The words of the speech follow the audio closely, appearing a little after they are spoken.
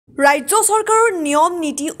ৰাজ্য চৰকাৰৰ নিয়ম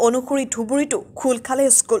নীতি অনুসৰি ধুবুৰীটো খোল খালে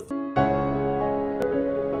স্কুল।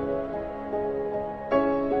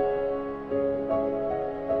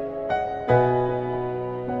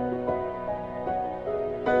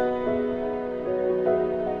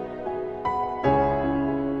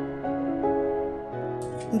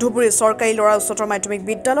 ধুবুৰী চৰকাৰী ল'ৰা উচ্চতৰ মাধ্যমিক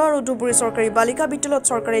বিদ্যালয় আৰু ধুবুৰী চৰকাৰী বালিকা বিদ্যালয়ত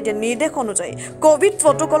চৰকাৰে দিয়া নিৰ্দেশ অনুযায়ী কোভিড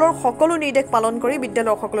প্ৰটকলৰ সকলো নিৰ্দেশ পালন কৰি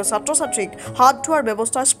বিদ্যালয়ৰ সকলো ছাত্ৰ-ছাত্ৰীক হাত ধোৱাৰ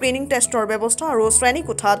ব্যৱস্থা, স্ক্ৰিনিং টেষ্টৰ ব্যৱস্থা আৰু শ্ৰেণী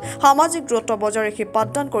কোঠাত সামাজিক দূৰত্ব বজাই ৰাখি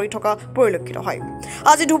পাঠদান কৰি থকা পৰিলক্ষিত হয়।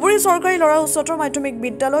 আজি ধুবুৰী চৰকাৰী ল'ৰা উচ্চতৰ মাধ্যমিক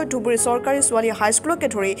বিদ্যালয়, ধুবুৰী চৰকাৰী ছোৱালী হাইস্কুলকে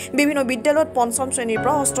ধৰি বিভিন্ন বিদ্যালয়ত পঞ্চম শ্ৰেণীৰ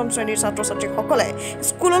পৰা অষ্টম শ্ৰেণীৰ ছাত্ৰ-ছাত্ৰীসকলে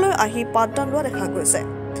স্কুললৈ আহি পাঠদান লোৱা দেখা গৈছে।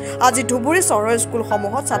 আজি ধুবুৰী চহৰৰ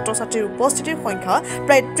স্কুলসমূহত ছাত্ৰ-ছাত্ৰীৰ উপস্থিতিৰ সংখ্যা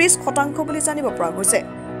প্ৰায় 30% বুলি জানিব পৰা গৈছে।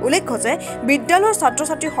 উল্লেখ্য যে বিদ্যালয়ৰ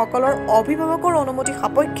ছাত্ৰ-ছাত্ৰীসকলৰ অভিভাৱকৰ অনুমতি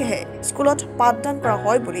সাপেক্ষেহে স্কুলত পাঠদান কৰা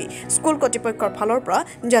হয় বুলি স্কুল কৰ্তৃপক্ষৰ ফালৰ পৰা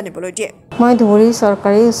জানিবলৈ দিয়ে। মই ধুবুৰী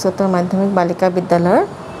চৰকাৰী উচ্চতৰ মাধ্যমিক বালিকা বিদ্যালয়ৰ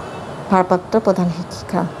ভাৰপ্ৰাপ্ত প্ৰধান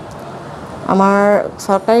শিক্ষিকা। আমাৰ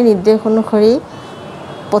চৰকাৰী নিৰ্দেশ অনুসৰি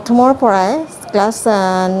প্ৰথমৰ পৰাই ক্লাছ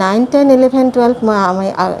 9, 10, 11, 12 আমি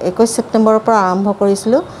 21 ছেপ্টেম্বৰৰ পৰা আৰম্ভ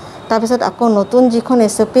কৰিছিলোঁ। তাৰপিছত আকৌ নতুন যিখন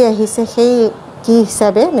SOP আহিছে সেই কি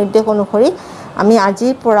হিচাপে নিৰ্দেশ অনুসৰি আমি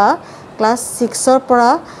আজিৰ পৰা ক্লাছ 6ৰ পৰা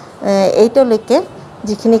 8লৈকে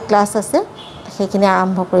যিখিনি ক্লাছ আছে সেইখিনি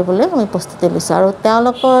আৰম্ভ কৰিবলৈ আমি প্ৰস্তুতি লৈছোঁ। আৰু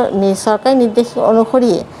তেওঁলোকৰ চৰকাৰী নিৰ্দেশ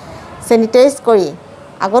অনুসৰি চেনিটাইজ কৰি,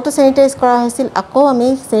 আগতো চেনিটাইজ কৰা হৈছিল, আকৌ আমি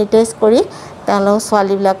চেনিটাইজ কৰি তেওঁলোক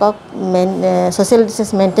ছোৱালীবিলাকক ছ'চিয়েল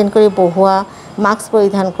ডিষ্টেঞ্চ মেইনটেইন কৰি বহোৱা, মাস্ক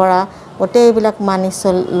পৰিধান কৰা, গোটেইবিলাক মানি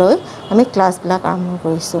লৈ আমি ক্লাছবিলাক আৰম্ভ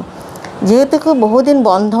কৰিছোঁ। যিহেতুকে বহুদিন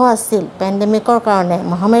বন্ধ আছিল পেণ্ডেমিকৰ কাৰণে,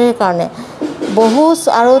 মহামাৰীৰ কাৰণে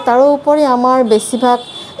আৰু তাৰোপৰি আমাৰ বেছিভাগ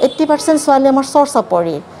 80% ছোৱালী আমাৰ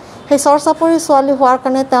চৰ-চাপৰিৰ। সেই চৰ-চাপৰি ছোৱালী হোৱাৰ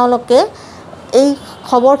কাৰণে তেওঁলোকে এই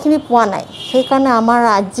খবৰখিনি পোৱা নাই। সেইকাৰণে আমাৰ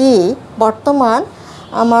আজি বৰ্তমান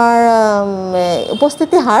আমাৰ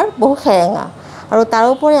উপস্থিতি হাৰ বহু সেৰেঙা। আৰু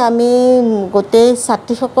তাৰোপৰি আমি গোটেই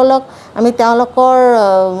ছাত্ৰীসকলক আমি তেওঁলোকৰ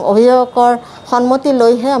অভিভাৱকৰ সন্মতি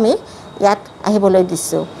লৈহে আমি ইয়াত আহিবলৈ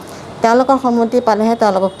দিছোঁ। তেওঁলোকৰ সন্মতি পালেহে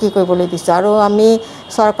তেওঁলোকক কি কৰিবলৈ দিছোঁ। আৰু আমি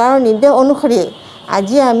চৰকাৰৰ নিৰ্দেশ অনুসৰি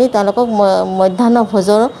আজি আমি তেওঁলোকক মধ্যাহ্ন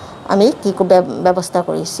ভোজৰ আমি কি ব্যৱস্থা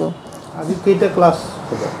কৰিছোঁ। আজি কেইটা ক্লাছ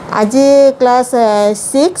হ'ব? আজি ক্লাছ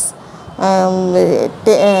 6,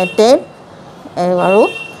 10 আৰু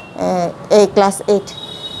ক্লাছ 8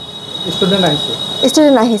 ষ্টুডেণ্ট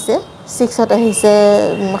আহিছে। 6ত আহিছে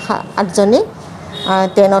 8জনী,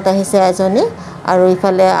 10ত আহিছে এজনী, আৰু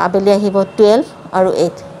ইফালে আবেলি আহিব 12 আৰু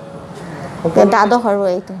 8, দ্বাদশ আৰু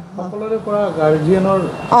 8। সকলোৰে পৰা গাৰ্জিয়ানৰ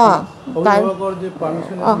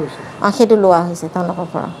সেইটো লোৱা হৈছে তেওঁলোকৰ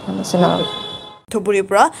পৰা পাৰ্মিশ্যনৰ। ধুবুৰীৰ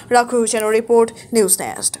পৰা ৰাখু হুছেইনৰ report,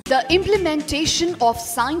 Newsnest. The implementation of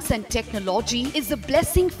science and technology is a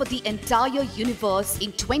blessing for the entire universe in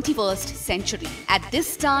 21st century. At this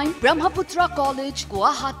time, Brahmaputra College,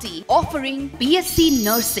 Guwahati, offering BSc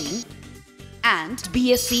Nursing and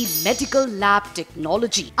BSc Medical Lab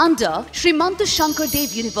Technology under Srimanta Shankardev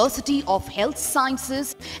University of Health Sciences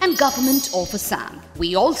and Government of Assam. We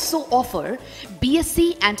also offer BSc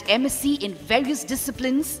and MSc in various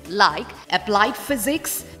disciplines like Applied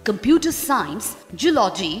Physics, Computer Science,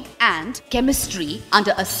 Geology and Chemistry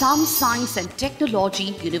under Assam Science and Technology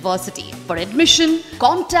University. For admission,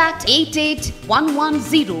 contact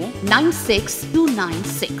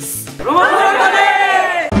 8811096296.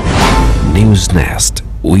 Newsnest,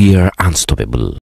 we are unstoppable.